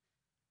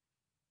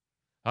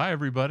Hi,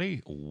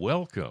 everybody.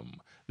 Welcome.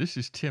 This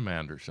is Tim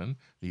Anderson,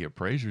 the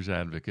Appraiser's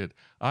Advocate.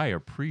 I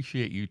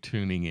appreciate you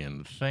tuning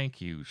in. Thank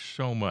you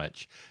so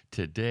much.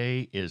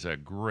 Today is a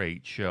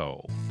great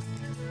show.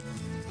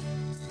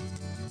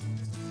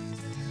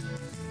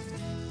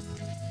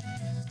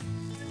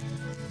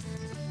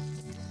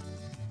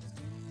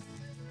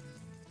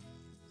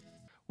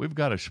 We've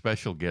got a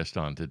special guest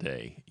on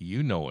today.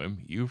 You know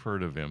him, you've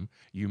heard of him,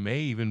 you may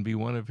even be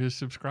one of his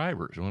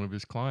subscribers, one of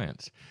his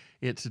clients.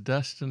 It's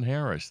Dustin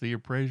Harris, the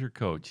appraiser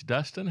coach.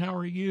 Dustin, how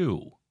are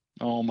you?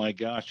 Oh my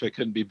gosh, I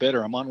couldn't be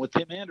better. I'm on with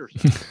Tim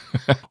Anderson.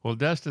 Well,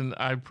 Dustin,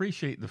 I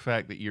appreciate the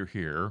fact that you're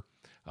here.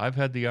 I've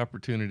had the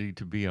opportunity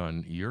to be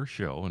on your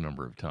show a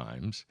number of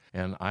times,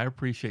 and I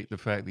appreciate the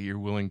fact that you're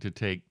willing to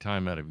take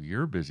time out of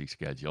your busy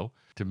schedule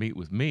to meet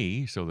with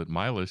me so that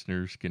my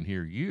listeners can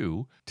hear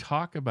you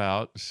talk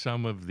about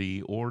some of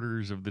the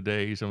orders of the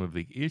day, some of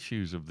the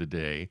issues of the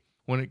day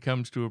when it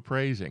comes to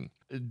appraising.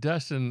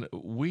 Dustin,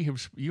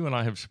 you and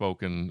I have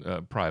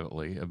spoken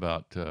privately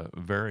about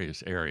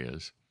various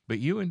areas, but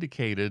you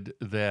indicated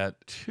that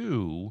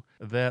two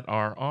that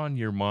are on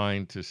your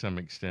mind to some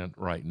extent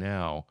right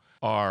now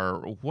are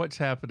what's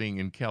happening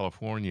in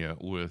California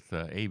with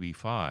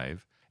AB5,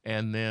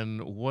 and then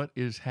what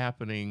is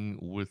happening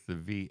with the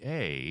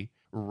VA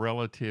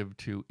relative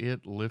to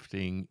it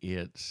lifting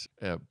its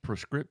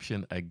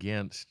prescription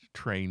against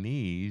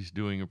trainees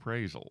doing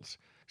appraisals.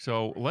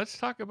 So let's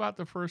talk about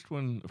the first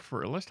one.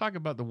 Let's talk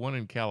about the one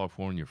in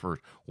California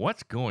first.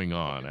 What's going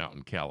on Okay. out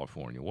in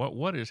California?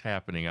 What is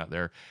happening out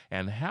there,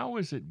 and how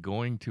is it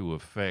going to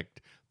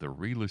affect the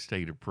real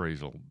estate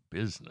appraisal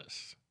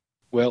business?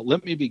 Well,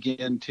 let me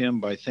begin, Tim,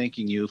 by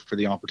thanking you for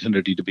the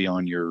opportunity to be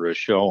on your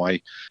show.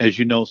 I, as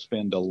you know,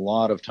 spend a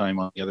lot of time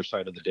on the other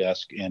side of the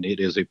desk, and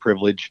it is a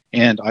privilege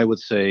and I would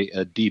say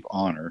a deep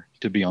honor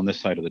to be on this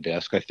side of the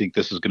desk. I think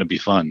this is going to be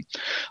fun.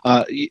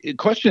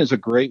 Question is a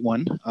great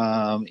one.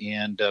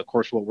 And of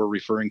course, what we're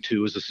referring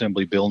to is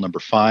Assembly Bill number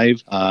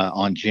 5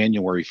 on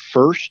January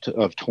 1st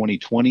of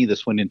 2020.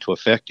 This went into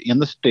effect in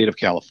the state of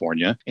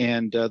California.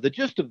 And the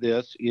gist of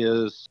this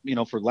is,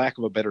 for lack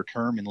of a better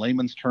term, in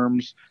layman's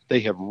terms, they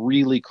have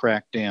really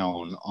cracked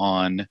down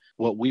on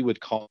what we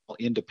would call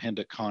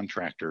independent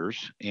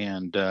contractors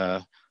and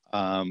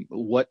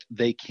what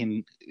they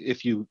can,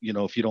 if you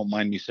don't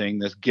mind me saying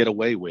this, get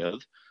away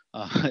with.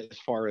 As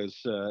far as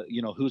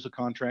who's a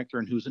contractor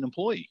and who's an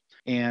employee,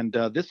 and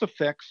this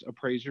affects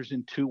appraisers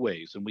in two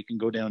ways, and we can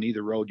go down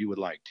either road you would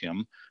like,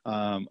 Tim.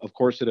 Of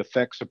course, it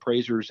affects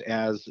appraisers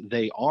as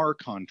they are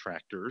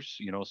contractors.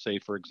 Say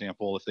for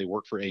example, if they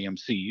work for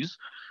AMC's,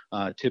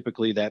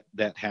 typically that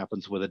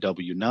happens with a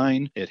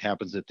W-9. It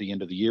happens at the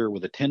end of the year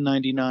with a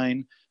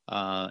 1099,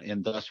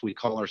 and thus we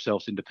call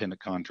ourselves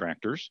independent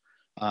contractors.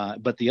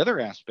 But the other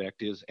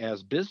aspect is,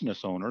 as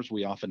business owners,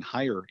 we often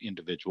hire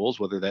individuals,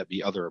 whether that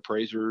be other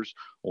appraisers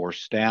or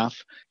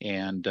staff,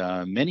 and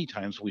many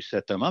times we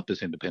set them up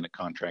as independent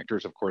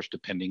contractors, of course,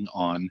 depending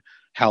on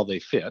how they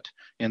fit.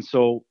 And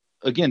so,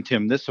 again,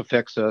 Tim, this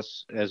affects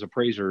us as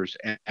appraisers,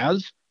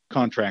 as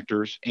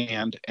contractors,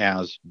 and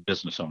as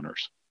business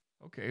owners.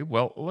 Okay,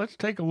 well, let's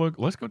take a look.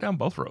 Let's go down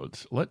both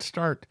roads. Okay. Let's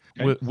start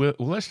with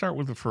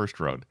the first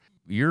road.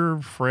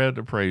 You're Fred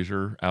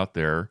appraiser out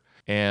there,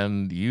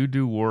 and you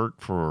do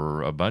work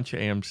for a bunch of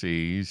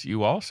AMC's.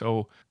 You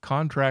also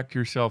contract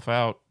yourself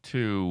out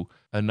to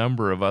a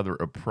number of other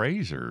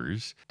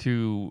appraisers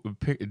to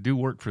do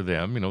work for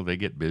them. They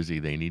get busy,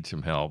 they need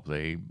some help,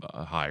 they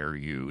hire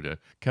you to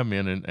come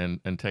in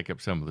and take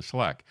up some of the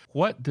slack.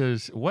 What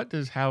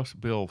does House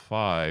Bill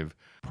 5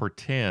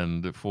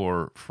 pretend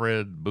for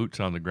Fred Boots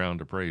on the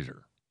Ground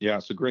appraiser? Yeah,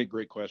 it's a great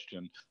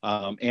question.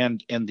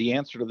 And the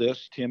answer to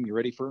this, Tim, you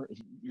ready for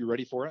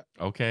it?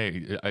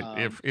 Okay,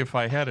 Um, if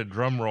I had a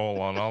drum roll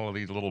on all of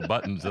these little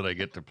buttons that I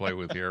get to play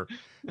with here,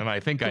 and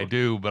I think I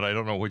do, but I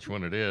don't know which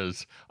one it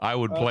is, I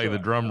would that's play all the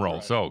right. drum That's all roll.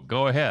 right. So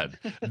go ahead,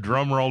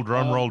 drum roll,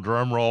 drum Um, roll,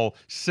 drum roll,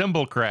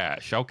 cymbal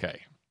crash.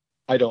 Okay.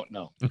 I don't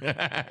know.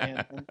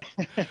 And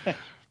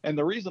and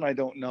the reason I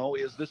don't know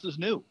is this is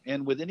new,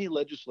 and with any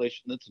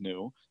legislation that's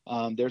new,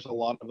 there's a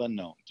lot of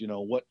unknowns.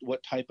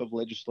 What type of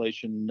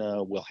legislation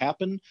will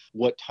happen,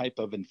 what type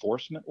of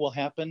enforcement will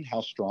happen,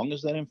 how strong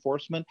is that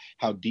enforcement,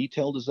 how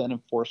detailed is that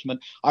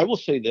enforcement. I will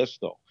say this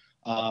though.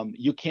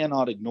 You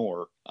cannot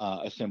ignore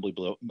Assembly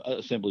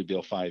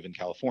Bill 5 in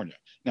California.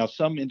 Now,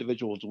 some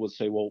individuals would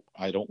say, well,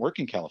 I don't work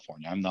in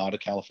California. I'm not a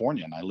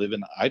Californian. I live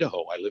in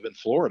Idaho. I live in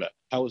Florida.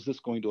 How is this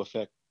going to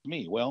affect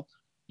me? Well,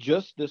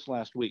 just this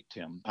last week,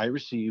 Tim, I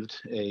received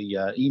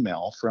a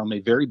email from a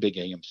very big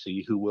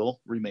AMC who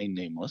will remain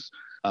nameless.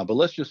 But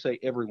let's just say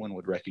everyone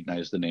would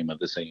recognize the name of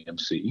this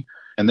AMC.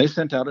 And they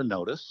sent out a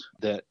notice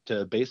that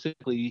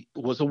basically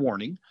was a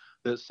warning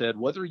that said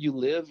whether you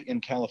live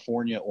in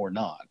California or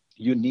not,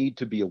 you need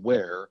to be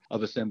aware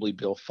of Assembly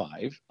Bill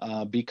 5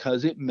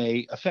 because it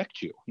may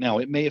affect you. Now,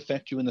 it may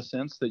affect you in the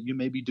sense that you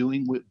may be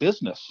doing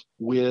business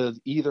with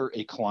either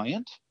a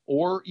client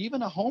or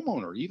even a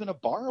homeowner, even a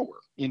borrower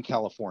in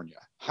California.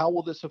 How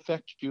will this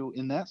affect you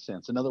in that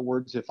sense? In other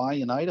words, if I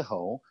in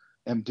Idaho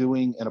am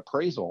doing an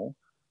appraisal,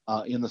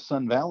 in the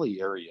Sun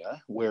Valley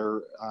area,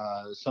 where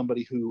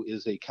somebody who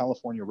is a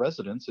California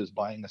resident is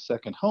buying a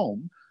second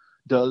home.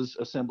 Does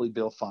Assembly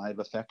Bill 5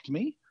 affect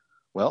me?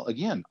 Well,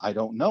 again, I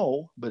don't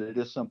know, but it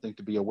is something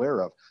to be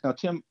aware of. Now,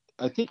 Tim,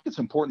 I think it's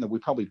important that we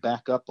probably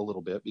back up a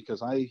little bit,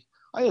 because I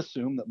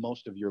assume that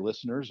most of your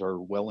listeners are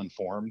well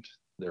informed,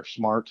 they're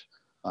smart,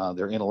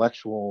 they're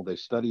intellectual, they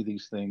study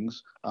these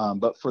things.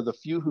 But for the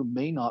few who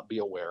may not be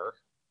aware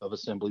of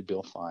Assembly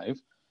Bill 5,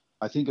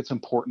 I think it's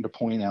important to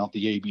point out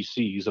the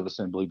ABCs of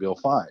Assembly Bill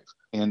 5.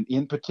 And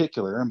in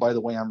particular, and by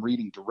the way, I'm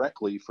reading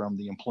directly from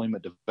the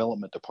Employment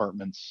Development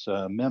Department's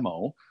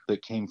memo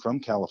that came from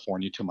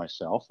California to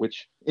myself,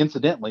 which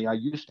incidentally, I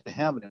used to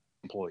have an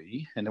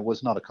employee, and it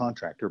was not a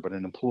contractor, but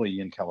an employee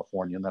in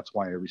California, and that's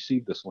why I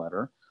received this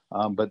letter.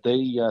 But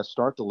they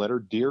start the letter,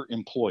 "Dear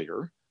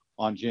Employer,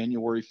 on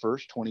January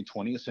 1st,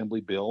 2020,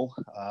 Assembly Bill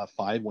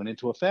 5 went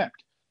into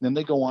effect." Then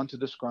they go on to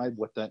describe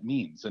what that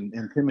means. And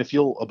Tim, if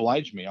you'll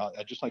oblige me,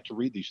 I'd just like to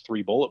read these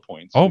 3 bullet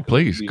points, Oh, because I think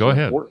please these go are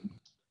ahead. important.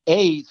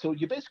 So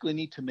you basically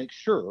need to make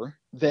sure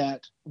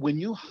that when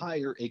you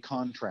hire a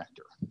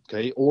contractor,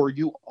 okay, or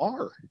you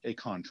are a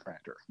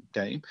contractor,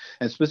 okay,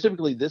 and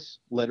specifically this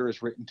letter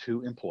is written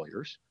to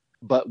employers,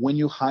 but when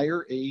you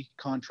hire a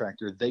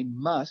contractor, they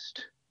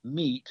must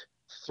meet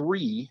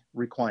 3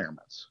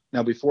 requirements.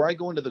 Now, before I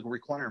go into the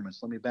requirements,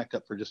 let me back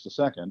up for just a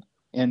second.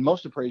 And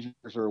most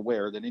appraisers are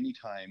aware that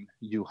anytime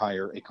you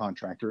hire a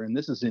contractor, and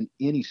this is in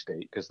any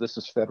state because this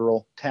is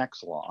federal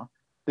tax law,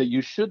 that you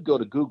should go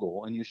to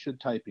Google and you should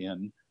type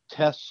in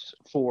tests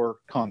for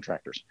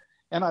contractors.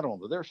 And I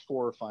don't know, there's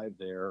 4 or 5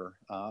 there.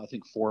 I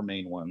think 4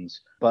 main ones.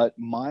 But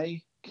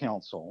my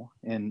counsel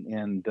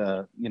and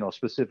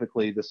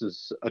specifically, this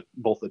is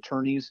both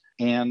attorneys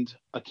and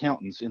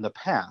accountants in the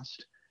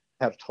past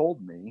have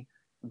told me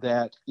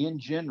that in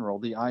general,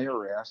 the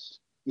IRS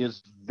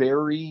is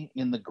very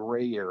in the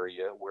gray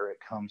area where it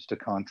comes to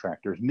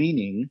contractors,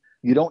 meaning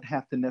you don't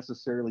have to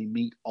necessarily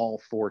meet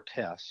all 4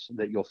 tests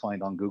that you'll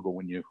find on Google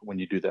when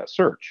you do that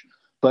search.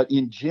 But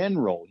in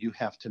general, you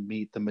have to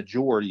meet the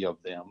majority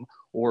of them,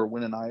 or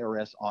when an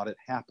IRS audit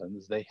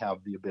happens, they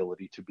have the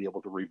ability to be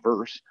able to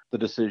reverse the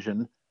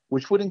decision,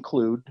 which would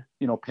include,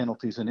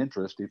 penalties and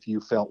interest if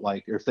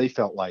they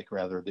felt like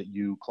rather that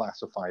you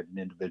classified an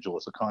individual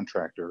as a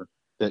contractor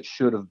that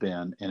should have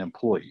been an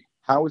employee.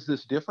 How is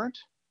this different?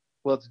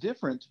 Well, it's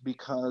different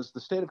because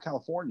the state of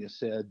California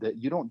said that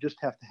you don't just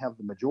have to have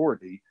the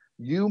majority,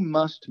 you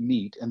must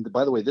meet, and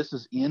by the way, this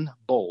is in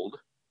bold,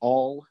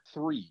 all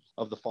 3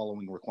 of the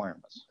following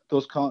requirements.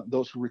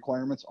 Those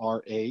requirements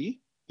are: A,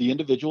 the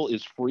individual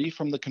is free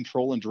from the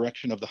control and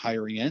direction of the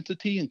hiring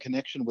entity in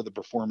connection with the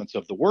performance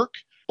of the work,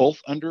 both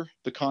under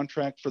the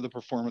contract for the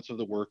performance of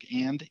the work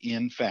and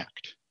in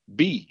fact.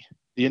 B,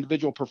 the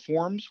individual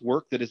performs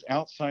work that is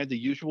outside the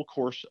usual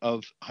course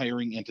of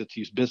hiring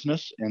entity's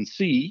business. And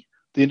C,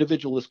 the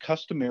individual is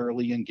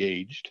customarily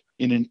engaged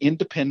in an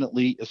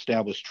independently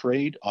established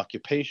trade,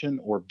 occupation,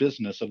 or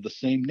business of the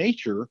same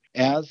nature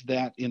as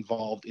that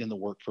involved in the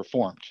work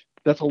performed.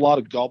 That's a lot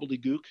of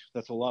gobbledygook.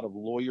 That's a lot of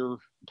lawyer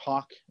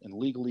talk and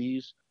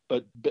legalese.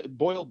 But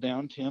boiled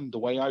down, Tim, the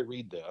way I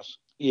read this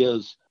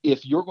is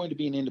if you're going to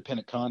be an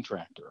independent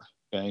contractor,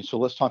 okay, so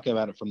let's talk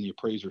about it from the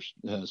appraiser's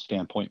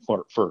standpoint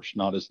first,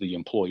 not as the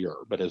employer,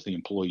 but as the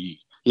employee.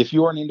 If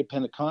you are an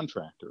independent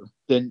contractor,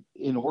 then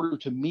in order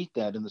to meet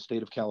that in the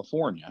state of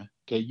California,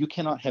 okay, you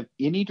cannot have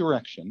any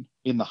direction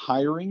in the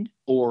hiring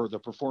or the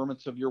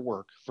performance of your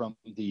work from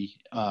the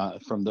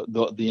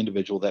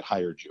individual that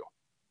hired you.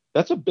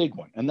 That's a big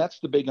one, and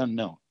that's the big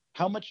unknown.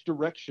 How much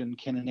direction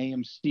can an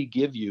AMC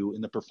give you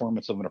in the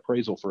performance of an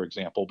appraisal, for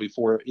example,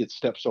 before it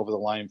steps over the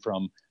line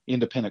from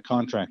independent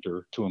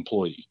contractor to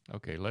employee?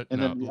 Okay, let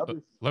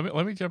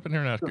me jump in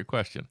here and ask Sure. a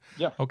question.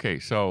 Yeah. Okay,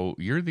 so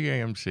you're the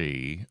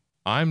AMC,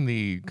 I'm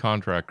the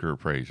contractor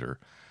appraiser,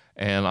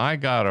 and I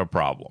got a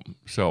problem.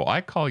 So I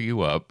call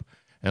you up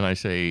and I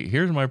say,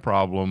 "Here's my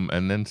problem,"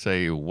 and then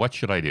say, "What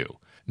should I do?"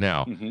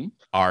 Now, Mm-hmm.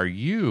 are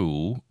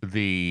you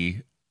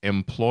the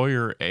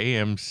employer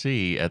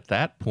AMC at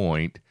that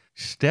point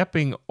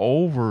stepping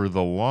over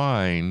the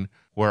line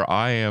where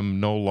I am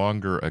no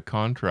longer a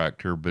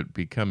contractor but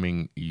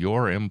becoming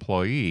your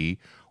employee?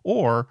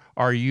 Or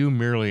are you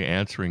merely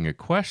answering a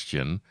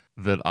question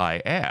that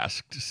I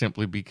asked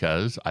simply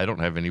because I don't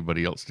have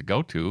anybody else to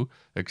go to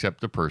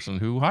except the person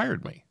who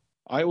hired me?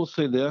 I will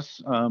say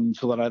this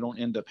so that I don't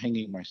end up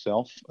hanging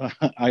myself.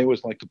 I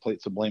always like to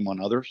place the blame on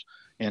others,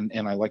 and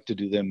I like to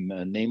do them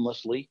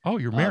namelessly. Oh,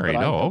 you're But married.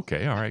 I Oh, have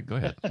okay. All right. Go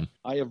ahead.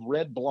 I have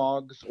read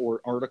blogs or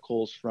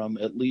articles from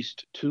at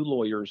least 2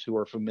 lawyers who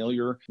are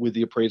familiar with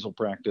the appraisal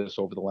practice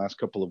over the last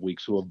couple of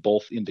weeks, who have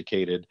both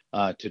indicated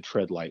to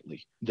tread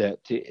lightly, that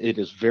it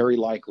is very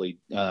likely,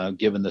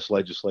 given this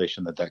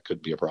legislation, that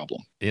could be a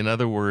problem. In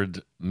other words,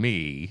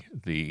 me,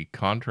 the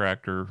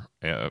contractor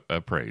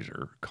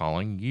appraiser,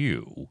 calling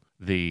you,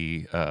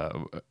 the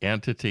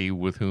entity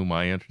with whom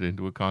I entered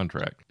into a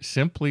contract,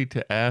 simply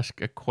to ask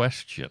a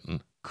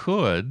question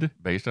could,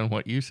 based on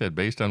what you said,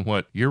 based on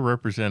what you're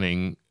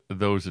representing,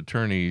 those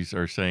attorneys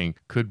are saying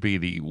could be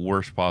the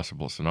worst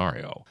possible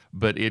scenario.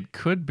 But it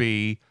could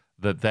be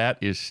that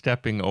is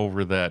stepping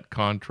over that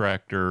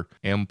contractor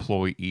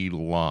employee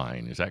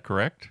line. Is that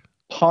correct?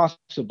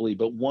 Possibly,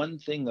 but one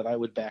thing that I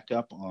would back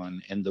up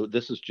on, and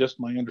this is just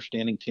my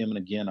understanding, Tim, and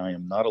again, I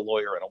am not a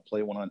lawyer. I don't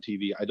play one on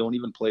TV. I don't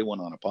even play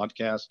one on a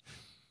podcast.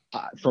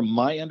 From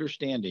my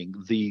understanding,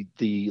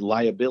 the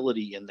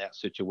liability in that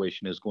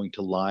situation is going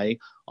to lie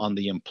on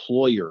the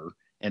employer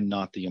and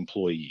not the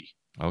employee.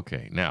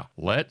 Okay, now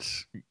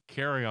let's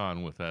carry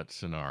on with that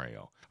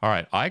scenario. All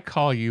right, I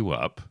call you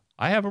up.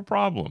 I have a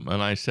problem,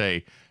 and I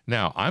say,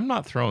 now I'm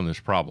not throwing this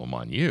problem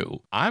on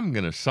you. I'm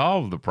going to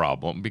solve the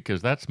problem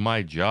because that's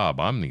my job.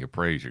 I'm the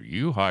appraiser.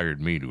 You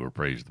hired me to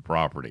appraise the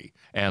property,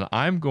 and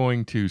I'm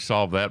going to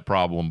solve that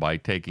problem by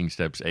taking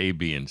steps A,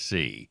 B, and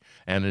C.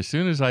 And as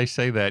soon as I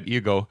say that,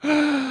 you go,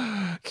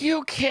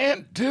 you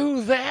can't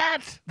do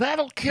that.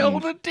 That'll kill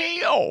the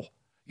deal.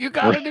 You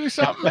got to do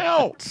something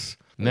else.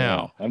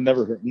 Now, I've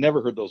never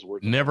heard those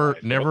words. Never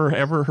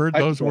ever heard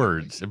those Hypothetically.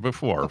 words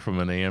before from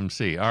an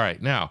AMC. All right.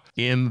 Now,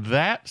 in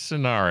that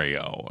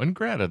scenario, and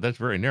granted, that's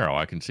very narrow.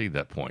 I can see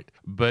that point.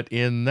 But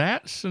in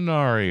that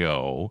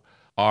scenario,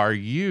 are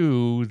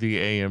you, the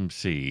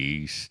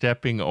AMC,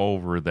 stepping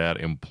over that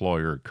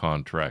employer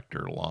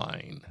contractor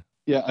line?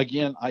 Yeah,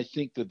 again, I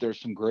think that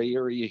there's some gray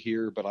area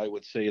here, but I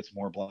would say it's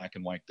more black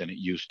and white than it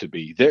used to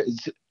be.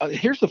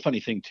 Here's the funny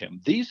thing, Tim.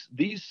 These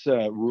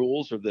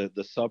rules, or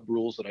the sub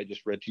rules that I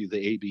just read to you,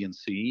 the A, B, and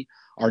C,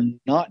 are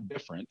not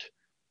different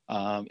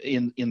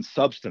in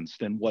substance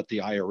than what the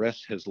IRS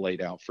has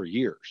laid out for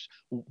years.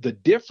 The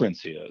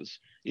difference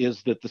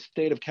is that the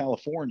state of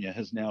California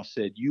has now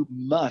said you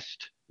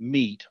must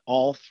meet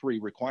all three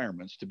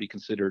requirements to be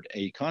considered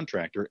a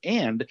contractor,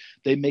 and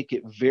they make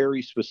it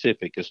very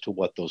specific as to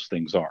what those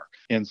things are.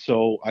 And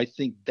so I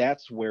think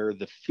that's where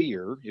the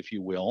fear, if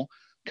you will,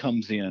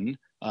 comes in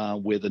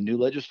with the new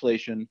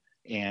legislation.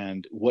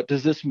 And what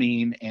does this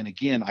mean? And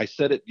again, I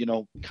said it,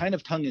 kind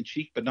of tongue in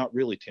cheek, but not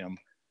really, Tim.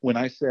 When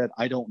I said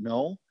I don't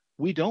know,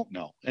 we don't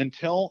know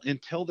until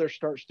there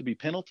starts to be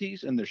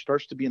penalties and there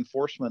starts to be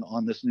enforcement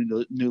on this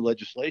new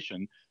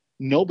legislation.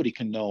 Nobody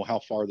can know how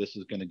far this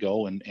is going to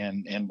go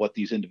and what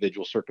these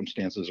individual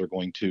circumstances are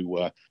going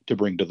to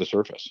bring to the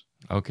surface.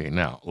 Okay,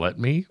 now let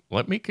me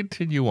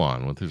continue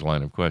on with his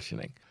line of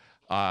questioning.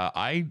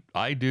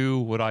 I do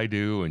what I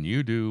do, and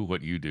you do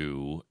what you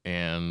do,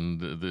 and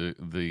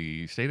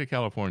the state of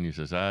California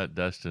says,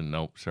 Dustin,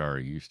 nope,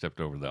 sorry, you stepped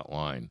over that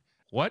line.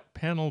 What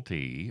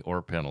penalty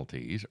or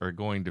penalties are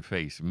going to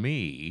face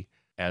me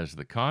as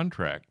the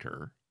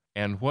contractor,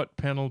 and what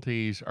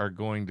penalties are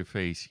going to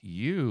face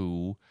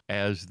you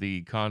as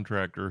the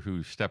contractor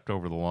who stepped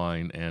over the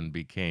line and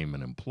became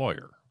an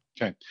employer?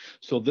 Okay,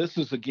 so this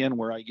is again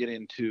where I get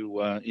into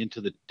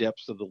the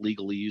depths of the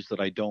legalese that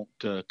I don't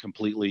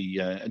completely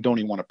don't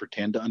even want to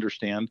pretend to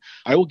understand.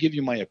 I will give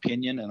you my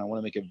opinion, and I want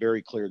to make it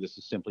very clear this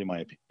is simply my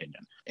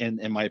opinion.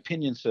 And my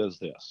opinion says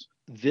this: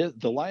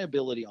 the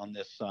liability on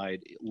this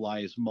side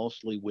lies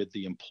mostly with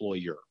the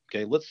employer.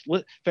 Okay,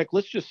 in fact,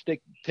 let's just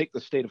take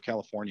the state of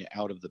California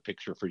out of the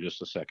picture for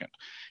just a second,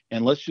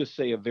 and let's just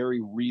say a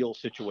very real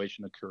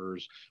situation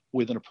occurs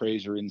with an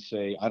appraiser in,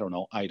 say, I don't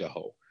know,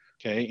 Idaho.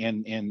 Okay,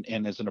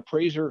 and as an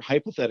appraiser,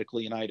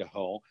 hypothetically in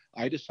Idaho,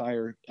 I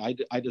desire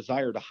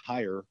to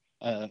hire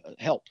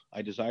help.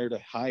 I desire to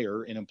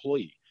hire an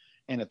employee,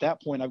 and at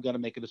that point, I've got to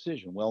make a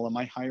decision. Well, am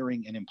I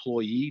hiring an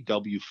employee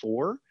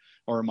W-4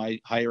 or am I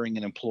hiring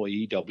an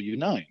employee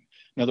W-9?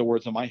 In other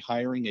words, am I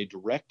hiring a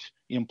direct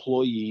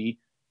employee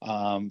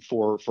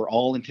for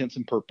all intents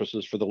and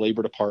purposes for the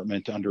labor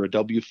department under a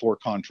W-4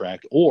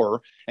 contract,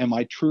 or am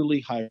I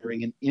truly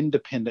hiring an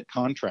independent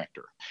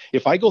contractor?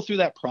 If I go through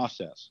that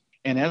process,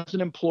 and as an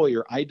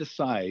employer, I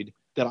decide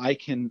that I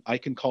can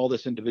call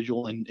this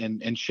individual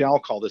and shall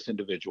call this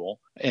individual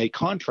a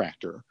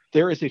contractor,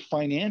 there is a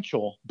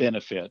financial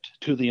benefit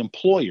to the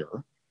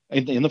employer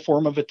in the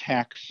form of a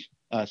tax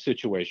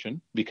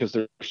situation, because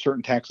there are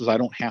certain taxes I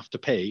don't have to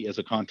pay as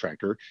a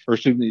contractor, or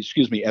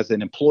excuse me, as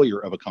an employer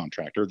of a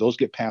contractor. Those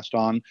get passed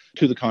on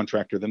to the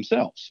contractor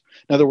themselves.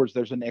 In other words,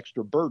 there's an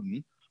extra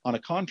burden on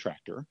a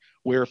contractor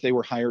where if they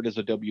were hired as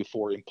a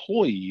W-4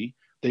 employee,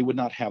 they would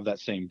not have that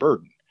same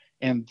burden.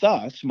 And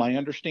thus, my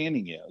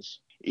understanding is,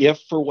 if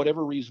for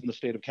whatever reason the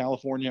state of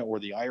California or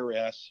the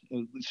IRS,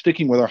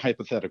 sticking with our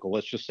hypothetical,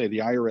 let's just say the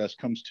IRS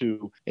comes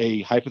to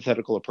a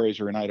hypothetical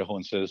appraiser in Idaho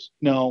and says,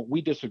 no,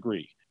 we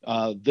disagree.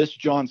 This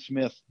John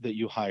Smith that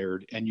you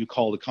hired and you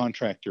called a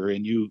contractor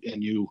and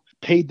you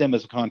paid them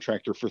as a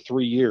contractor for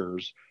 3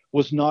 years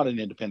was not an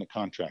independent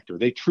contractor.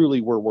 They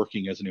truly were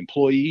working as an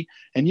employee,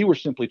 and you were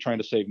simply trying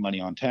to save money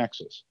on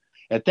taxes.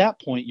 At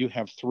that point, you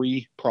have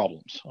 3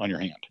 problems on your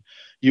hand.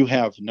 You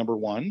have, number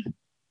one,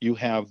 you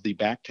have the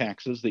back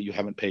taxes that you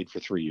haven't paid for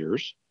 3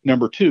 years.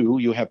 Number 2,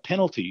 you have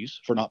penalties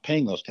for not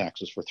paying those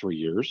taxes for 3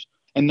 years.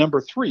 And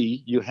number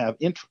 3, you have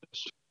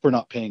interest for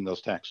not paying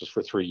those taxes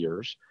for 3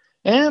 years.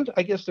 And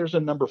I guess there's a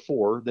number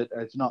 4 that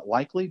it's not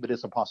likely, but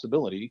it's a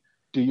possibility.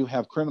 Do you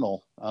have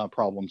criminal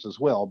problems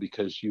as well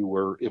because you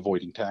were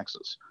avoiding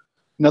taxes?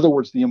 In other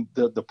words,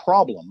 the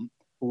problem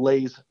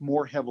lays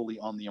more heavily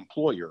on the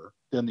employer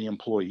than the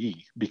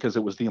employee, because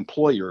it was the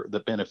employer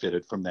that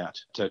benefited from that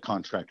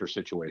contractor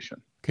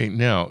situation. Okay,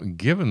 now,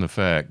 given the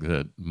fact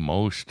that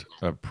most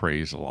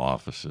appraisal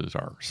offices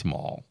are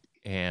small,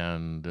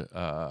 and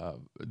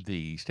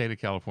the state of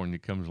California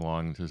comes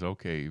along and says,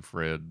 okay,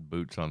 Fred,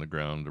 boots on the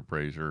ground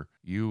appraiser,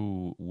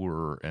 you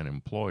were an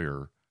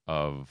employer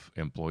of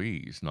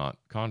employees, not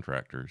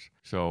contractors.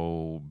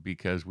 So,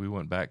 because we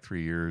went back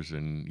 3 years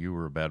and you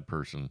were a bad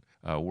person,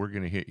 we're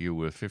going to hit you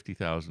with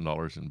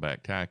 $50,000 in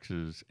back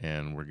taxes,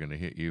 and we're going to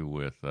hit you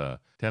with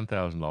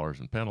 $10,000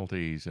 in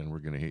penalties, and we're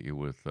going to hit you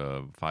with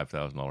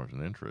 $5,000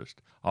 in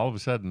interest. All of a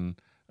sudden,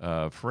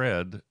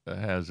 Fred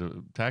has a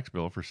tax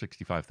bill for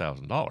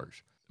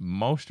 $65,000.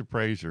 Most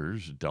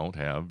appraisers don't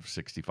have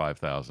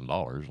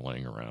 $65,000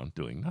 laying around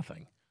doing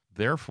nothing.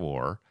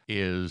 Therefore,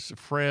 is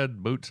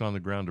Fred boots on the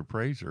ground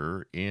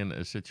appraiser in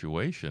a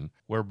situation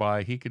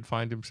whereby he could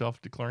find himself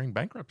declaring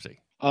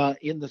bankruptcy?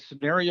 In the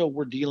scenario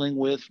we're dealing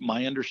with,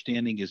 my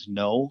understanding is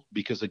no,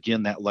 because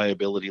again, that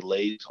liability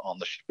lays on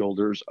the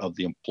shoulders of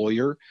the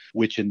employer,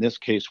 which in this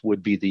case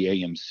would be the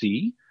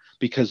AMC.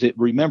 Because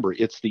remember,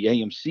 it's the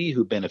AMC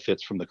who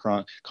benefits from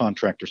the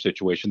contractor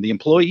situation. The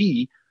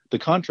employee, the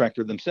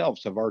contractor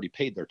themselves, have already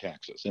paid their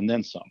taxes and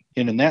then some.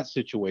 And in that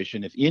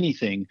situation, if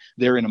anything,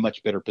 they're in a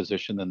much better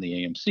position than the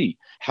AMC.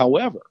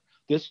 However,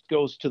 this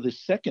goes to the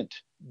second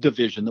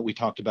division that we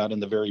talked about in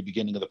the very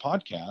beginning of the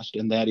podcast,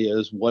 and that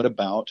is, what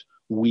about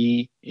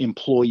we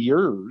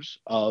employers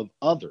of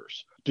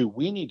others? Do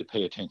we need to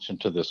pay attention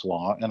to this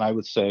law? And I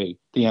would say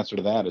the answer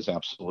to that is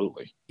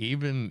absolutely.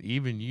 Even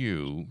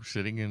you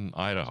sitting in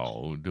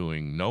Idaho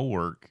doing no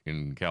work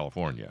in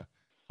California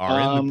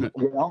are in the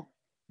Well,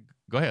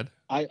 go ahead.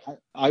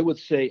 I would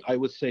say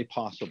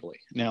possibly.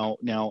 Now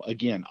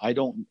again,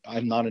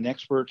 I'm not an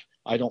expert.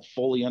 I don't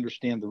fully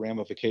understand the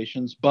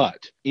ramifications,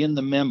 but in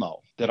the memo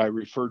that I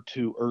referred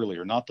to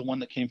earlier, not the one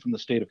that came from the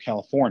state of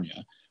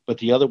California, but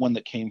the other one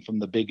that came from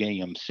the big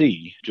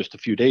AMC just a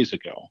few days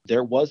ago,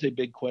 there was a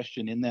big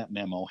question in that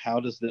memo. How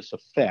does this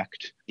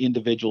affect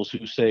individuals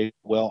who say,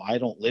 well, I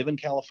don't live in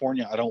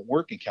California, I don't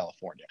work in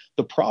California?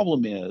 The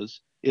problem is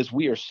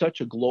we are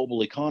such a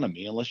global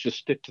economy, and let's just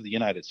stick to the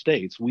United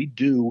States. We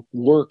do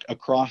work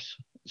across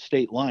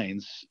state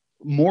lines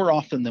more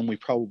often than we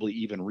probably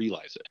even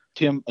realize it.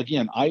 Tim,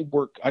 again, I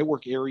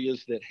work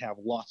areas that have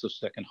lots of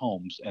second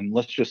homes, and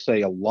let's just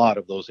say a lot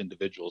of those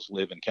individuals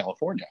live in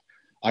California.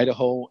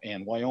 Idaho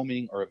and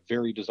Wyoming are a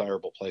very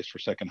desirable place for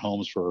second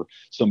homes for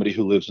somebody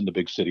who lives in the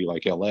big city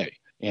like LA.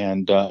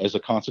 And as a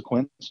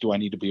consequence, do I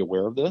need to be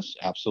aware of this?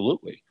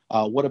 Absolutely.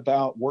 What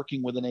about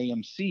working with an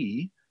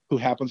AMC who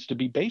happens to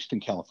be based in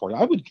California?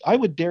 I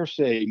would dare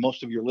say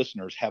most of your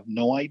listeners have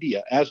no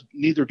idea, as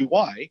neither do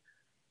I,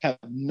 have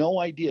no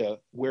idea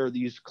where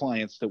these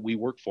clients that we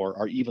work for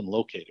are even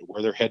located,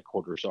 where their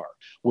headquarters are,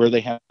 where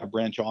they have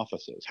branch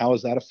offices. How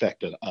has that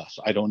affected us?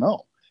 I don't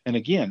know. And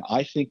again,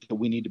 I think that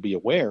we need to be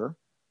aware.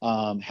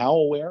 How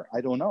aware?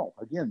 I don't know.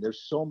 Again,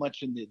 there's so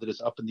much that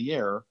is up in the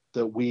air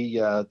that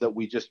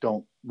we just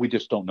don't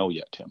know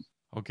yet, Tim.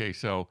 Okay,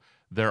 so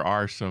there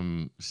are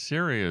some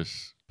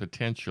serious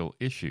potential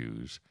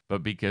issues,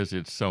 but because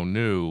it's so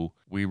new,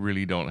 we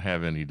really don't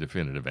have any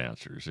definitive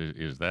answers.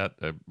 Is that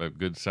a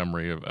good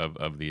summary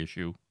of the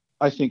issue?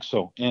 I think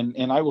so.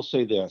 And I will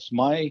say this,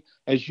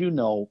 as you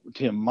know,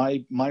 Tim,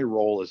 my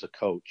role as a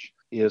coach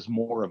is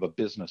more of a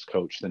business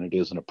coach than it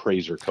is an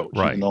appraiser coach.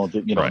 Even Right,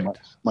 though right.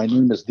 my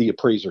name is the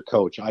appraiser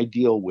coach, I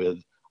deal with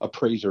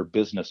appraiser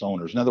business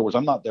owners. In other words,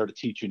 I'm not there to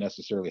teach you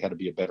necessarily how to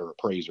be a better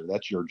appraiser.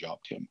 That's your job,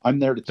 Tim. I'm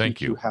there to Thank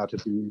teach you you. how to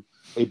be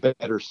a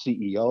better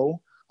CEO,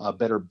 a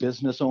better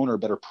business owner, a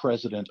better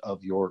president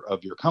of your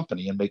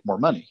company, and make more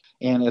money.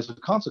 And as a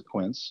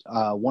consequence,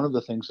 one of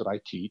the things that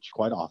I teach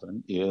quite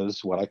often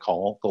is what I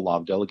call the law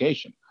of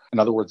delegation. In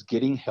other words,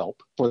 getting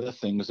help for the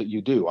things that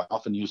you do. I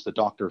often use the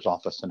doctor's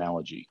office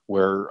analogy,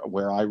 where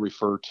I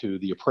refer to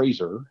the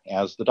appraiser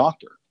as the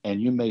doctor.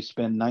 And you may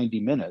spend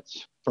 90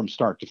 minutes from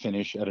start to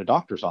finish at a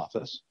doctor's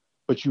office,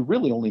 but you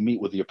really only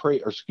meet with the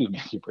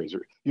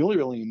appraiser. You only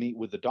really meet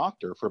with the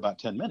doctor for about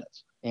 10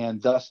 minutes.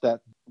 And thus that,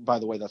 by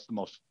the way, that's the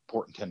most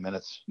important 10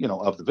 minutes,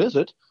 of the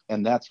visit.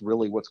 And that's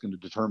really what's going to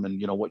determine,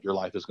 what your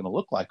life is going to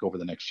look like over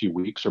the next few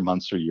weeks or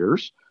months or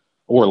years,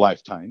 or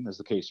lifetime, as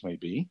the case may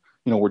be.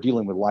 We're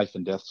dealing with life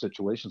and death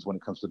situations when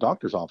it comes to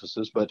doctors'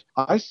 offices, but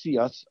I see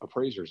us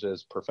appraisers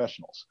as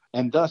professionals.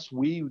 And thus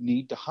we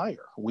need to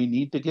hire. We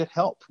need to get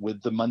help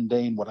with the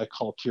mundane, what I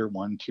call tier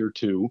 1, tier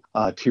 2,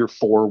 tier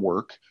 4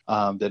 work.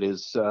 It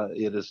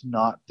is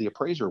not the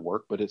appraiser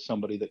work, but it's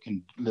somebody that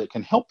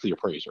can help the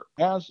appraiser.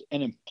 As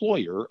an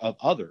employer of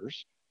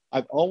others,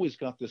 I've always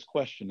got this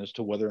question as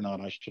to whether or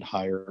not I should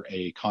hire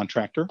a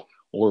contractor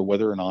or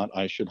whether or not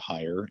I should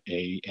hire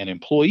an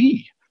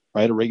employee,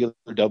 right? A regular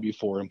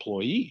W-4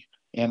 employee.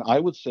 And I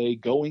would say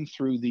going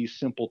through these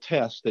simple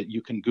tests that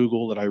you can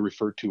Google that I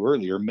referred to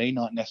earlier may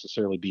not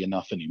necessarily be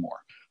enough anymore.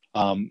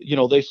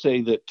 They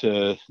say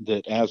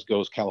that as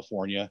goes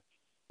California,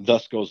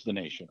 thus goes the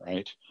nation,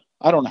 right?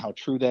 I don't know how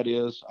true that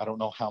is. I don't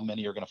know how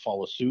many are going to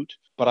follow suit,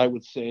 but I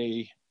would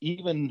say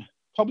even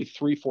probably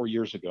 3-4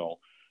 years ago,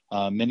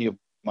 many of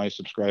my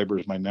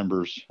subscribers, my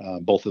members,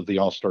 both of the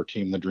All-Star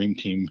team, the Dream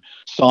Team,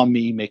 saw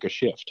me make a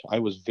shift. I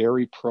was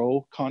very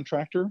pro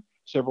contractor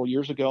several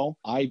years ago.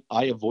 I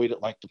avoid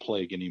it like the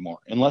plague anymore,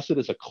 unless it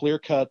is a clear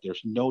cut.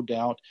 There's no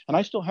doubt, and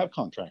I still have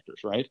contractors,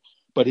 right?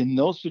 But in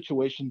those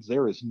situations,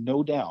 there is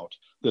no doubt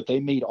that they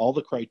meet all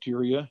the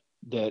criteria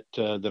that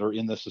are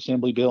in this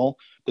assembly bill.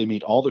 They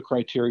meet all the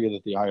criteria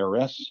that the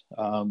IRS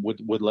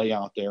would lay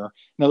out there.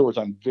 In other words,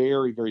 I'm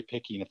very, very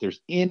picky. And if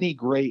there's any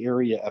gray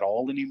area at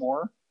all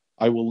anymore,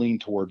 I will lean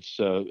towards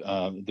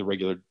the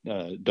regular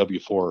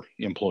W-4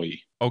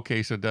 employee.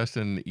 Okay, so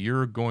Dustin,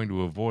 you're going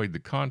to avoid the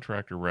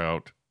contractor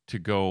route to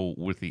go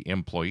with the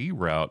employee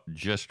route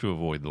just to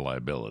avoid the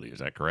liability. Is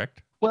that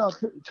correct? Well,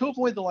 to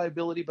avoid the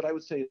liability, but I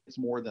would say it's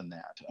more than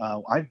that.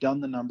 I've done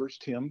the numbers,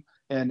 Tim,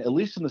 and at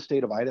least in the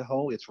state of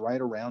Idaho, it's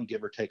right around,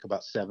 give or take,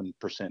 about 7%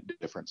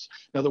 difference.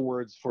 In other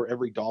words, for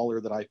every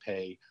dollar that I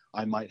pay,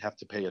 I might have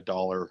to pay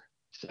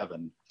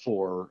 $1.07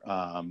 for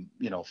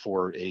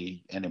for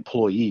an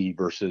employee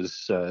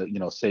versus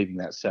saving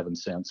that 7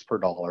 cents per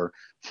dollar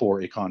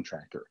for a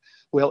contractor.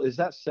 Well, is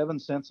that 7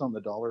 cents on the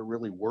dollar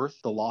really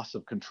worth the loss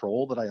of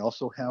control that I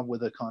also have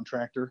with a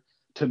contractor?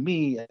 To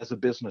me, as a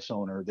business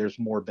owner, there's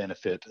more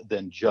benefit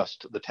than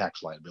just the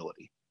tax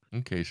liability.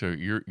 Okay, so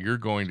you're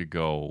going to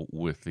go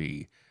with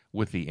the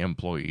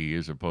employee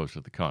as opposed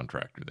to the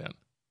contractor then.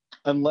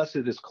 Unless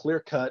it is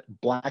clear cut,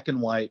 black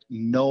and white,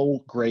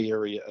 no gray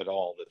area at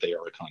all that they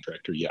are a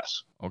contractor,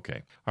 yes.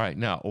 Okay. All right.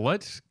 Now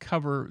let's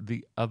cover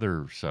the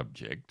other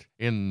subject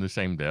in the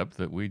same depth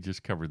that we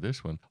just covered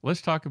this one.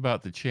 Let's talk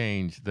about the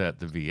change that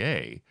the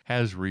VA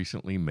has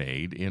recently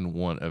made in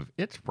one of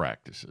its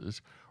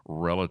practices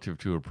relative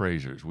to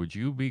appraisers. Would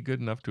you be good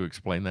enough to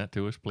explain that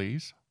to us,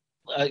 please?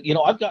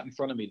 I've got in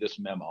front of me this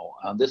memo.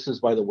 This is,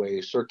 by the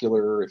way,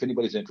 circular, if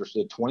anybody's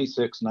interested,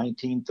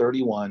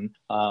 26/19/31,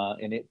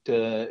 and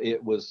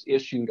it was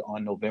issued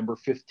on November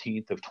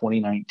 15th of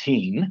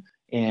 2019.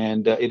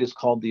 And it is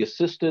called the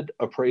Assisted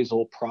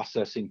Appraisal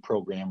Processing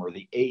Program, or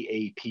the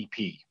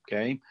AAPP.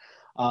 Okay.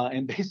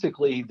 And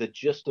basically, the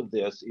gist of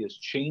this is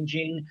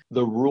changing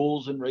the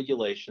rules and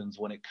regulations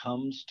when it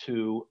comes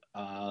to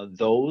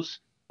those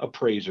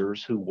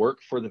appraisers who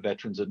work for the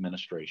Veterans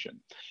Administration.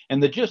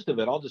 And the gist of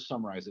it, I'll just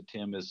summarize it,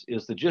 Tim, is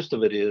the gist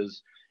of it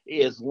is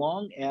as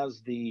long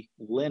as the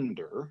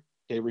lender,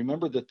 okay,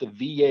 remember that the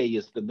VA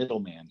is the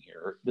middleman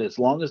here, as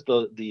long as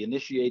the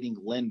initiating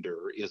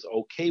lender is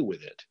okay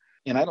with it,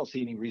 and I don't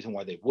see any reason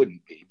why they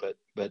wouldn't be, but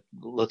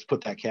let's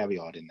put that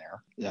caveat in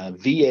there.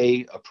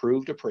 VA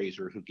approved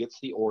appraiser who gets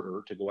the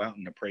order to go out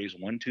and appraise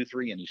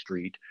 123 Any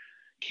Street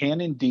can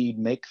indeed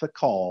make the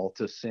call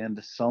to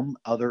send some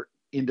other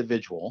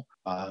individual,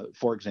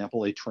 for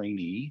example, a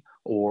trainee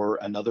or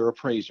another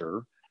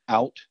appraiser,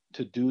 out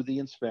to do the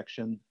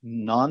inspection,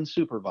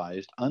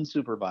 non-supervised,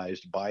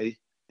 unsupervised by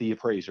the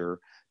appraiser,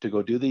 to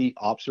go do the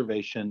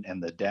observation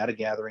and the data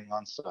gathering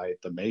on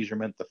site, the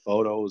measurement, the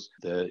photos,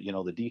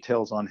 the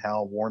details on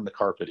how worn the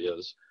carpet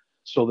is,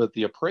 so that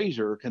the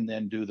appraiser can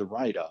then do the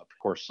write-up, of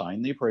course,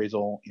 sign the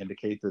appraisal,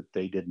 indicate that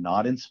they did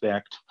not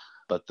inspect,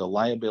 but the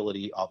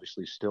liability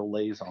obviously still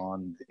lays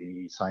on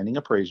the signing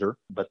appraiser,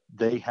 but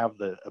they have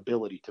the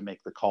ability to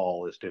make the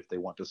call as to if they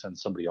want to send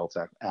somebody else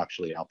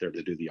actually out there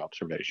to do the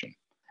observation.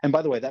 And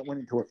by the way, that went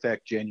into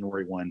effect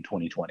January 1,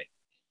 2020.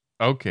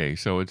 Okay,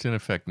 so it's in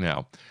effect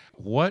now.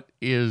 What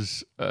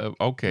is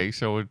okay?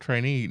 So a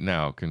trainee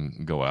now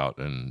can go out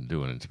and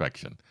do an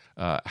inspection.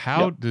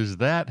 How Yep. does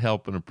that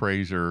help an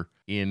appraiser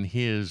in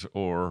his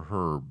or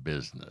her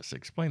business?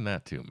 Explain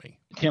that to me.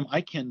 Tim,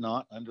 I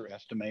cannot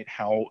underestimate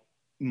how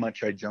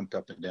much I jumped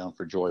up and down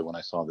for joy when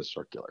I saw this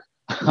circular.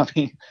 I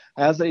mean,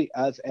 as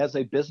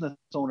a business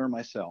owner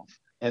myself,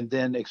 and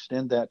then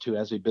extend that to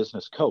as a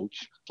business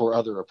coach for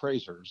other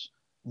appraisers,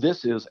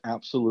 this is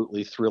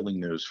absolutely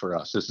thrilling news for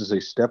us. This is a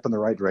step in the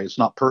right direction. It's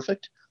not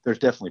perfect. There's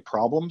definitely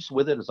problems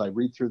with it. As I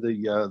read through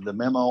the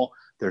memo,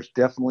 there's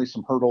definitely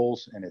some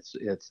hurdles, and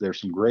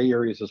there's some gray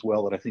areas as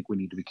well that I think we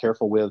need to be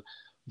careful with.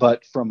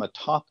 But from a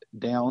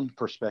top-down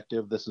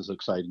perspective, this is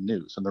exciting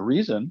news. And the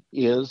reason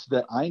is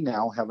that I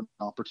now have an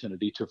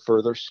opportunity to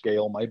further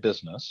scale my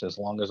business as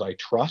long as I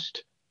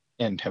trust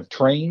and have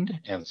trained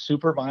and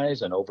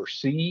supervise and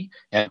oversee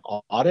and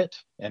audit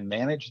and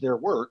manage their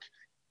work.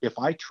 If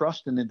I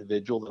trust an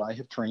individual that I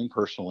have trained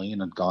personally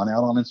and have gone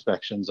out on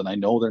inspections, and I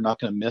know they're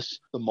not going to miss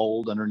the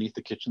mold underneath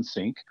the kitchen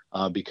sink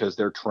because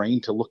they're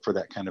trained to look for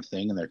that kind of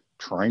thing, and they're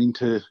trained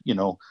to,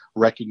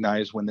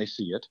 recognize when they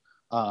see it,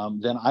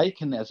 then I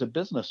can, as a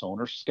business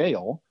owner,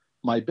 scale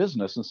my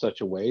business in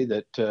such a way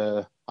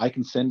that I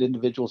can send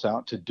individuals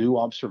out to do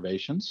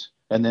observations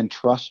and then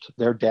trust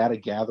their data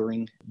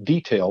gathering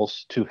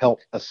details to help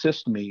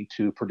assist me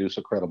to produce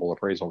a credible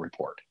appraisal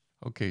report.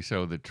 Okay,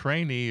 so the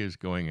trainee is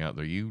going out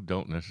there. You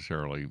don't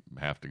necessarily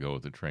have to go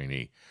with the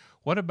trainee.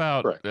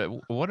 Correct.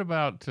 What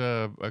about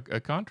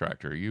a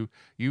contractor?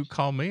 You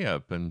call me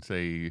up and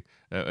say,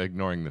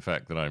 ignoring the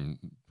fact that I'm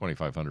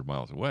 2,500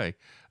 miles away,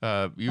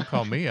 you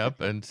call me up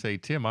and say,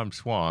 Tim, I'm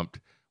swamped.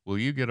 Will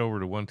you get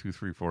over to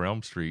 1234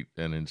 Elm Street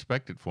and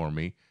inspect it for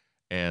me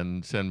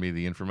and send me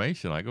the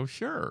information? I go,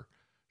 sure.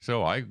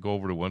 So I go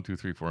over to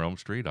 1234 Elm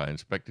Street. I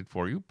inspect it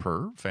for you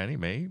per Fannie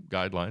Mae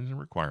guidelines and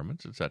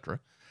requirements, etc.,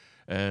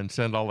 and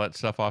send all that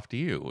stuff off to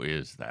you.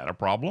 Is that a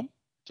problem?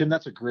 Tim,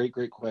 that's a great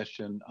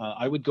question.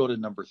 I would go to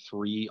number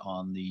three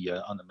on the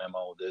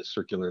memo, the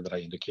circular that I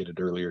indicated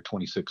earlier,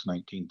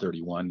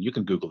 26/1931. You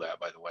can Google that,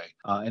 by the way.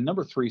 And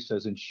number three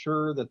says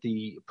ensure that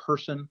the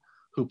person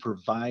who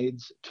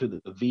provides to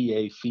the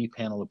VA fee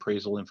panel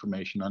appraisal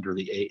information under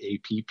the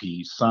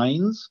AAPP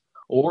signs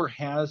or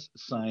has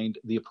signed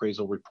the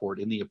appraisal report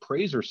in the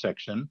appraiser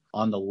section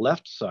on the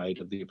left side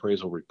of the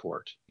appraisal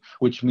report,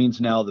 which means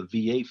now the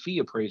VA fee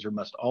appraiser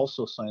must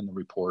also sign the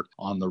report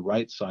on the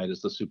right side as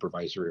the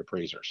supervisory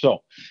appraiser. So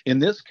in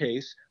this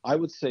case, I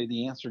would say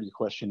the answer to your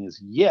question is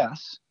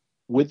yes,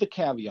 with the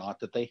caveat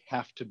that they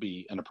have to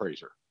be an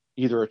appraiser,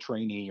 either a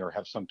trainee or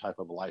have some type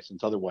of a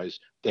license.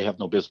 Otherwise, they have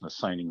no business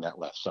signing that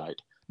left side.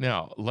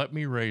 Now, let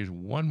me raise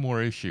one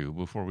more issue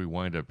before we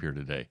wind up here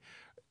today.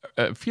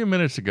 A few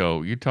minutes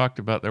ago, you talked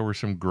about there were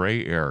some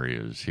gray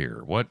areas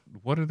here. What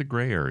are the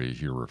gray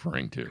areas you're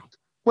referring to?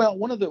 Well,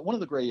 one of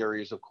the gray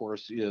areas, of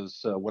course,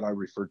 is what I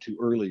referred to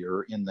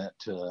earlier, in that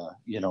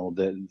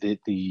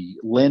the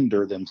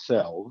lender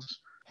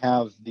themselves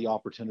have the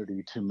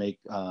opportunity to make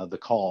the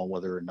call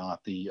whether or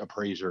not the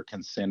appraiser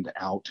can send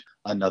out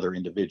another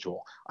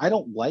individual. I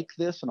don't like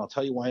this, and I'll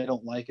tell you why I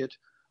don't like it.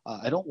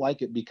 I don't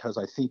like it because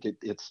I think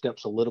it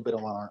steps a little bit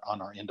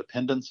on our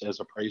independence as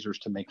appraisers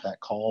to make that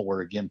call.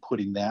 We're again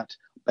putting that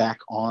back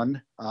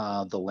on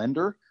the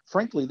lender.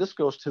 Frankly, this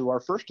goes to our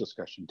first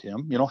discussion,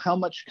 Tim. How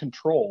much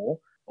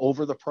control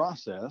over the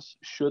process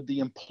should the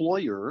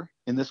employer,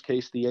 in this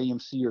case the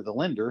AMC or the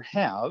lender,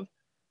 have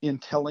in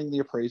telling the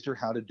appraiser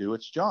how to do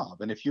its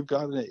job? And if you've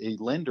got a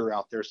lender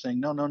out there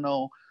saying,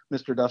 no,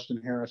 Mr. Dustin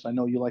Harris, I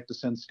know you like to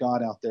send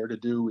Scott out there to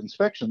do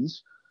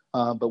inspections,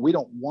 but we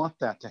don't want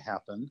that to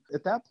happen.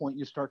 At that point,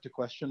 you start to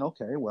question,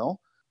 okay, well,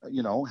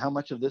 how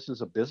much of this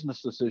is a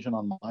business decision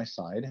on my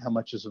side? How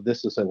much of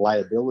this is a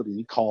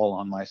liability call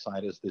on my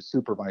side as the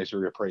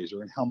supervisory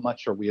appraiser? And how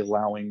much are we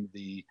allowing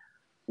the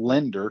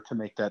lender to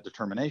make that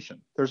determination?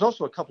 There's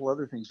also a couple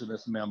other things in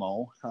this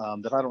memo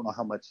that I don't know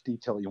how much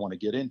detail you want to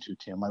get into,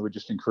 Tim. I would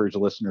just encourage the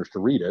listeners to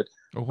read it.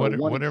 Or But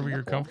one whatever you're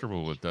example,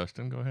 comfortable with,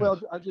 Dustin. Go ahead.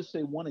 well, I'll just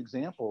say one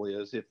example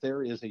is if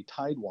there is a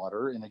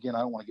Tidewater, and again,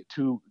 I don't want to get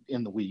too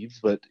in the weeds,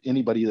 but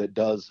anybody that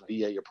does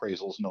VA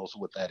appraisals knows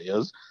what that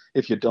is.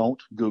 If you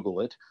don't,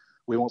 Google it.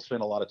 We won't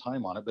spend a lot of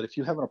time on it. But if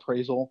you have an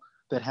appraisal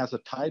that has a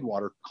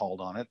Tidewater called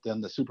on it,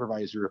 then the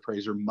supervisory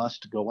appraiser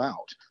must go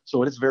out.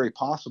 So it is very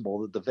possible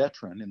that the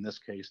veteran, in this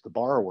case, the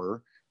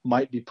borrower,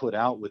 might be put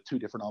out with two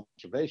different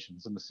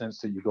observations, in the sense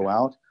that you go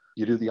out,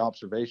 you do the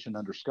observation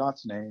under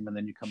Scott's name, and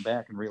then you come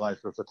back and realize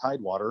there's a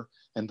Tidewater,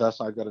 and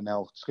thus I've got to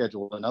now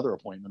schedule another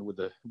appointment with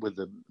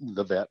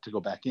the vet to go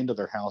back into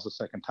their house a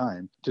second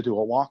time to do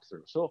a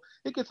walkthrough. So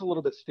it gets a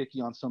little bit sticky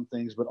on some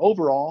things, but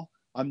overall,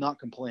 I'm not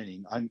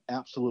complaining. I'm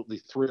absolutely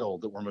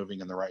thrilled that we're moving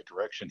in the right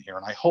direction here,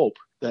 and I hope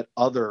that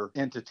other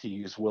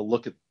entities will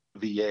look at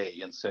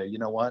VA and say, you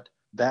know what?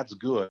 That's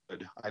good.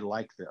 I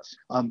like this.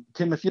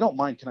 Tim, if you don't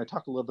mind, can I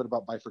talk a little bit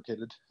about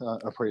bifurcated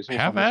appraisals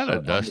Have on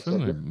at this it,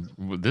 on this subject?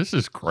 Dustin. This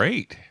is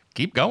great.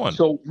 Keep going.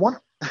 So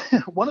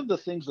one of the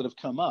things that have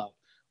come up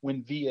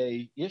when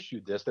VA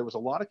issued this, there was a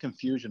lot of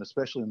confusion,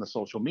 especially in the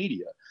social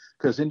media,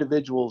 because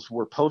individuals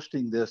were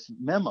posting this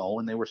memo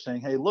and they were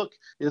saying, hey, look,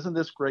 isn't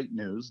this great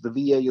news? The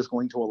VA is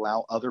going to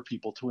allow other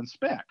people to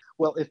inspect.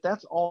 Well, if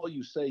that's all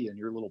you say in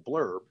your little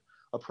blurb,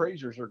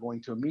 appraisers are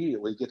going to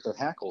immediately get their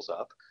hackles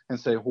up and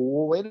say,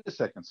 well, wait a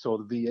second. So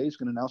the VA is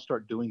going to now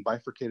start doing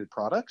bifurcated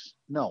products?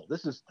 No,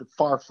 this is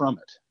far from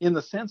it. In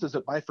the sense, is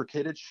it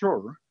bifurcated?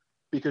 Sure,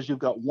 because you've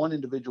got one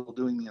individual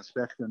doing the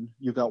inspection,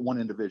 you've got one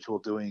individual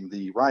doing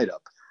the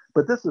write-up.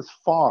 But this is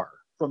far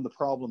from the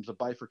problems of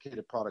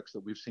bifurcated products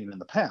that we've seen in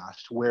the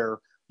past, where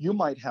you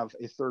might have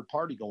a third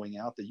party going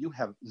out that you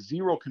have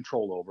zero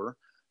control over.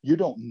 You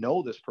don't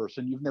know this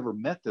person, you've never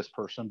met this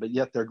person, but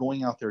yet they're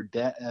going out there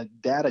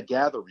data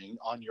gathering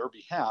on your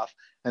behalf,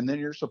 and then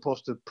you're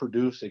supposed to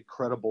produce a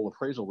credible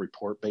appraisal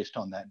report based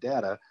on that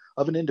data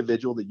of an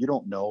individual that you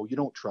don't know, you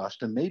don't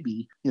trust, and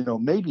maybe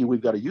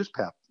we've got a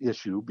USPAP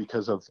issue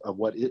because of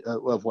what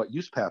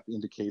USPAP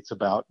indicates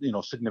about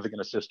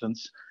significant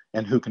assistance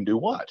and who can do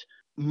what.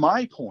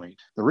 My point,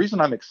 the reason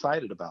I'm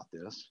excited about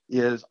this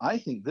is I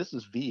think this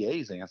is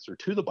VA's answer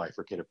to the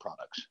bifurcated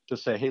products, to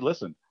say, hey,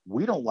 listen,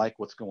 we don't like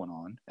what's going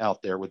on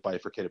out there with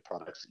bifurcated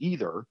products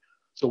either.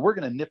 So we're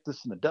going to nip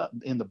this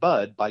in the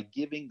bud by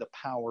giving the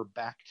power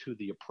back to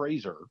the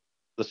appraiser,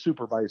 the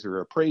supervisor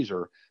or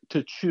appraiser,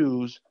 to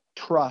choose,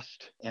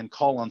 trust, and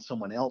call on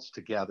someone else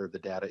to gather the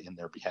data in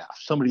their behalf.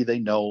 Somebody they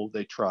know,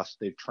 they trust,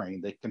 they've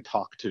trained, they can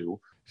talk to.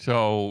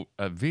 So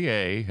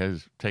VA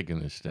has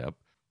taken this step.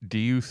 Do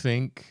you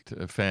think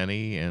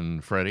Fannie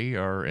and Freddie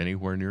are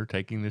anywhere near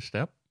taking this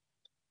step?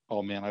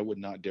 Oh man, I would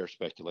not dare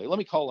speculate. Let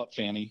me call up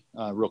Fannie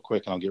real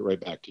quick, and I'll get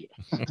right back to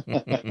you.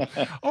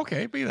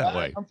 Okay, be that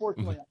way.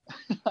 Unfortunately,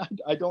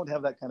 I don't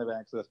have that kind of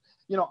access.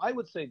 I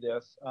would say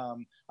this.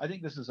 I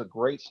think this is a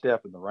great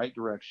step in the right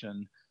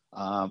direction.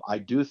 I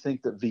do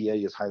think that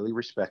VA is highly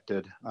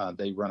respected.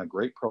 They run a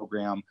great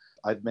program.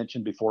 I've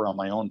mentioned before on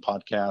my own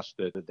podcast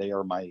that they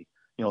are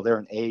they're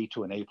an A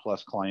to an A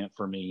plus client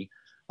for me.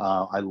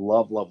 I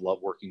love, love, love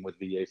working with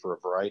VA for a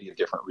variety of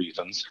different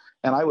reasons.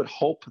 And I would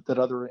hope that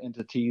other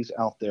entities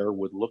out there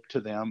would look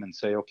to them and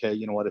say, okay,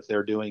 you know what, if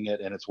they're doing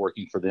it and it's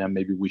working for them,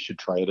 maybe we should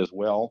try it as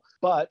well.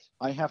 But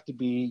I have to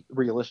be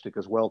realistic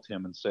as well,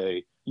 Tim, and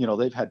say,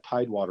 they've had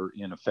Tidewater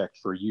in effect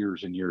for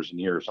years and years and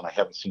years, and I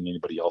haven't seen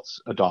anybody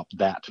else adopt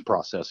that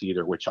process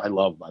either, which I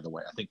love, by the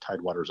way. I think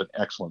Tidewater is an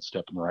excellent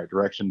step in the right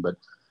direction, but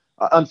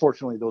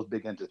unfortunately, those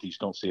big entities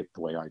don't see it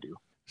the way I do.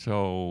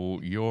 So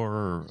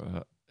your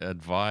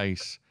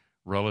advice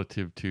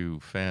relative to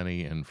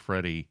Fannie and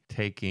Freddie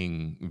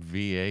taking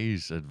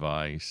VA's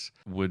advice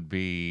would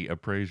be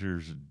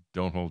appraisers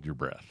don't hold your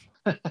breath.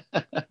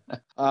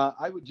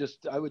 I would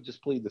just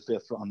plead the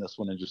fifth on this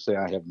one and just say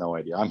I have no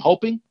idea. I'm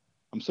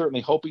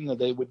certainly hoping that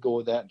they would go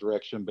with that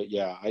direction, but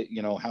yeah,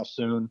 how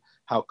soon,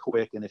 how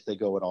quick, and if they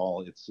go at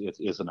all, it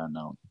is an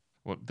unknown.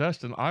 Well,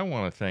 Dustin, I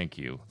want to thank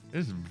you.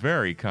 It's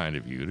very kind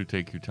of you to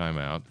take your time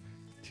out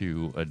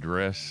to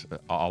address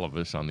all of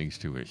us on these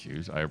two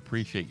issues. I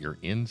appreciate your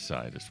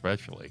insight,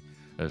 especially,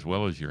 as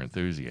well as your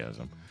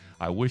enthusiasm.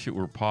 I wish it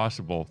were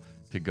possible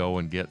to go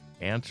and get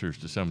answers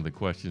to some of the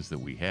questions that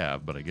we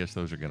have, but I guess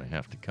those are going to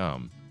have to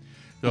come.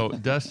 So,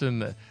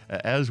 Dustin,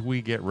 as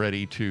we get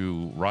ready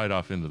to ride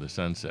off into the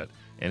sunset,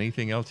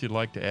 anything else you'd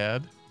like to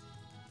add?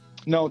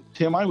 No,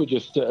 Tim, I would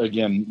just,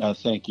 again,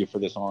 thank you for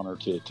this honor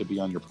to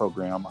be on your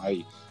program.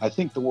 I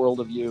think the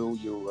world of you.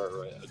 You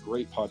are a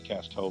great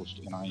podcast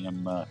host, and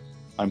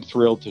I'm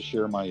thrilled to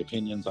share my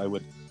opinions. I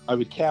would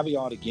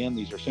caveat again,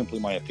 these are simply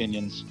my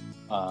opinions.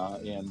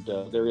 And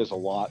there is a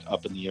lot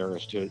up in the air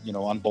as to,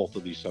 on both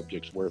of these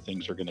subjects where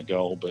things are going to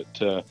go.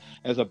 But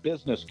as a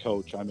business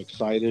coach, I'm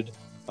excited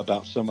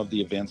about some of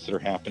the events that are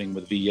happening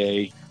with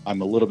VA.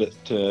 I'm a little bit,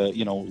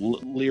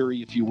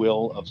 leery, if you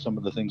will, of some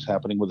of the things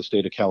happening with the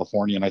state of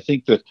California. And I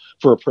think that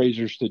for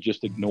appraisers to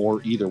just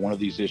ignore either one of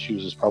these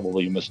issues is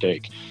probably a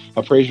mistake.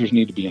 Appraisers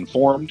need to be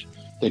informed.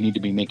 They need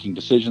to be making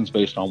decisions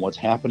based on what's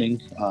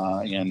happening.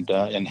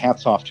 And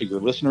hats off to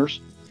your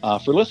listeners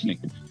for listening,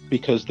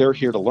 because they're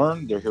here to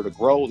learn, they're here to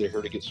grow, they're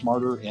here to get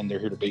smarter, and they're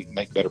here to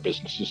make better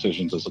business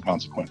decisions as a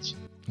consequence.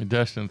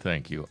 Dustin,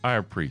 thank you. I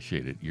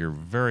appreciate it. You're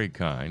very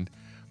kind.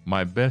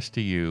 My best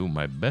to you,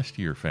 my best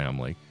to your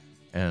family,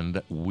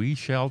 and we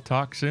shall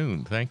talk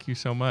soon. Thank you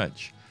so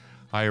much.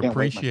 I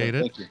appreciate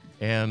it.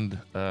 And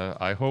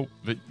I hope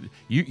that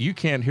you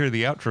can't hear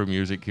the outro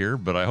music here,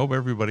 but I hope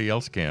everybody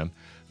else can.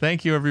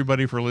 Thank you,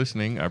 everybody, for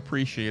listening. I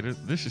appreciate it.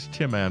 This is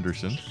Tim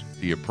Anderson,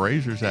 the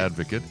Appraiser's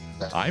Advocate.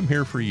 I'm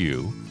here for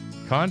you.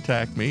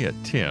 Contact me at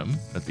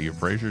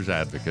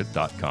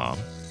tim@theappraisersadvocate.com.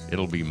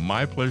 It'll be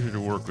my pleasure to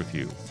work with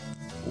you.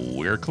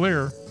 We're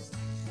clear.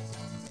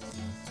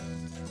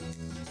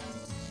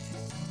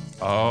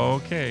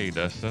 Okay,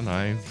 Dustin,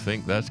 I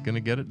think that's going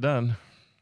to get it done.